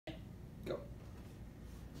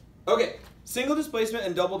Okay, single displacement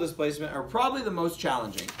and double displacement are probably the most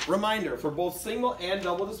challenging. Reminder, for both single and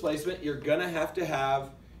double displacement, you're gonna have to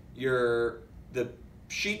have the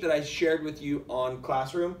sheet that I shared with you on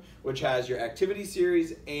Classroom, which has your activity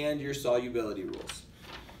series and your solubility rules.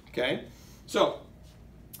 Okay, so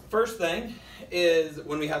first thing is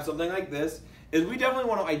when we have something like this, is we definitely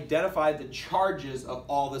want to identify the charges of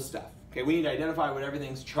all this stuff. Okay, we need to identify what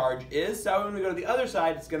everything's charge is, so when we go to the other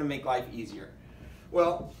side, it's gonna make life easier.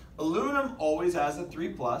 Well, aluminum always has a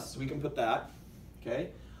 3+, so we can put that. Okay,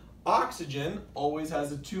 oxygen always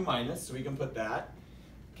has a 2-, so we can put that.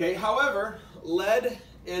 Okay, however, lead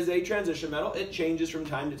is a transition metal. It changes from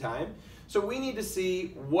time to time. So we need to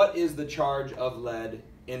see what is the charge of lead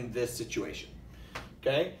in this situation.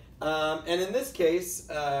 Okay, and in this case,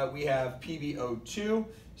 we have PbO2.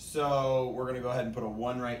 So we're gonna go ahead and put a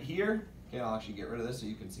 1 right here. Okay, I'll actually get rid of this so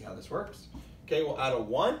you can see how this works. Okay, we'll add a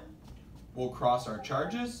 1. We'll cross our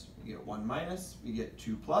charges. We get 1-, we get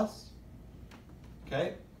 2+.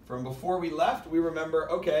 Okay, from before we left, we remember,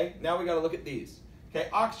 okay, now we gotta look at these. Okay,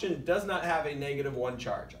 oxygen does not have a -1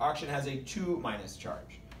 charge. Oxygen has a 2-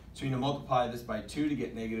 charge. So we need to multiply this by 2 to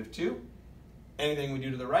get -2. Anything we do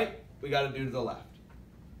to the right, we got to do to the left.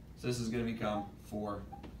 So this is going to become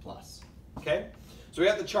 4+. Okay, so we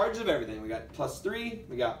got the charges of everything. We got +3,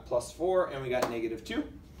 we got +4, and we got -2.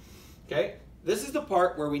 Okay, this is the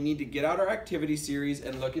part where we need to get out our activity series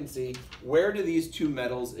and look and see where do these two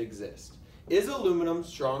metals exist. Is aluminum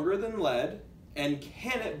stronger than lead? And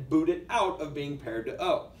can it boot it out of being paired to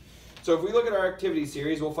O? So if we look at our activity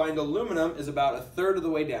series, we'll find aluminum is about 1/3 of the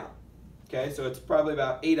way down. Okay, so it's probably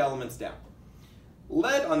about 8 elements down.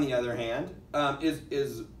 Lead, on the other hand,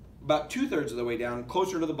 is about 2/3 of the way down,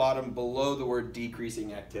 closer to the bottom, below the word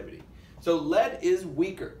decreasing activity. So lead is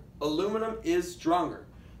weaker. Aluminum is stronger.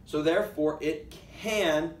 So therefore, it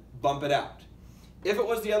can bump it out. If it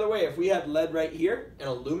was the other way, if we had lead right here and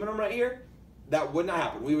aluminum right here, that would not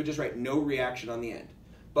happen. We would just write no reaction on the end.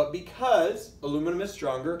 But because aluminum is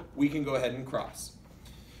stronger, we can go ahead and cross.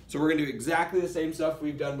 So we're gonna do exactly the same stuff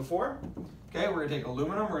we've done before. Okay, we're gonna take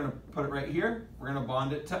aluminum, we're gonna put it right here, we're gonna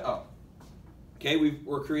bond it to O. Okay,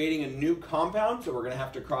 we're creating a new compound, so we're gonna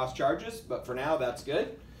have to cross charges, but for now, that's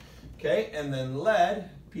good. Okay, and then lead,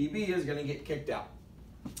 Pb, is gonna get kicked out.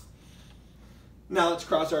 Now let's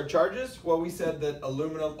cross our charges. Well, we said that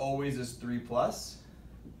aluminum always is 3+.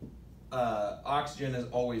 Oxygen is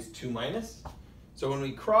always 2-. So when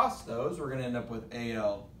we cross those, we're going to end up with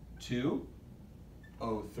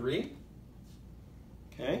Al2O3.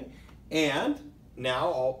 Okay, and now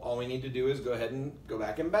all we need to do is go ahead and go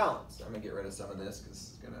back and balance. I'm going to get rid of some of this because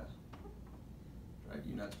it's going to drive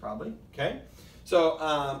you nuts probably. Okay, so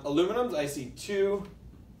aluminums, I see 2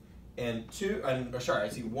 and 2, I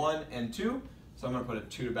see 1 and 2. So I'm going to put a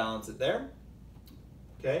 2 to balance it there.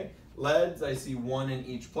 Okay, leads, I see 1 in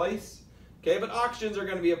each place. Okay, but oxygens are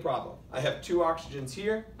going to be a problem. I have 2 oxygens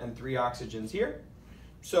here and 3 oxygens here.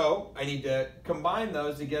 So I need to combine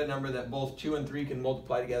those to get a number that both 2 and 3 can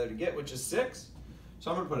multiply together to get, which is 6. So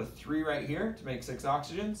I'm going to put a 3 right here to make 6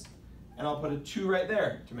 oxygens, and I'll put a 2 right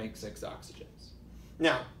there to make 6 oxygens.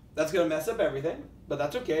 Now, that's going to mess up everything, but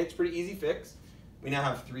that's okay. It's a pretty easy fix. We now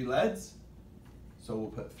have 3 leads, so we'll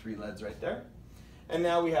put 3 leads right there. And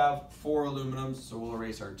now we have 4 aluminums, so we'll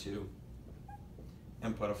erase our 2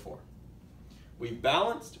 and put a 4. We've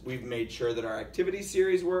balanced, we've made sure that our activity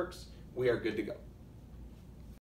series works, we are good to go.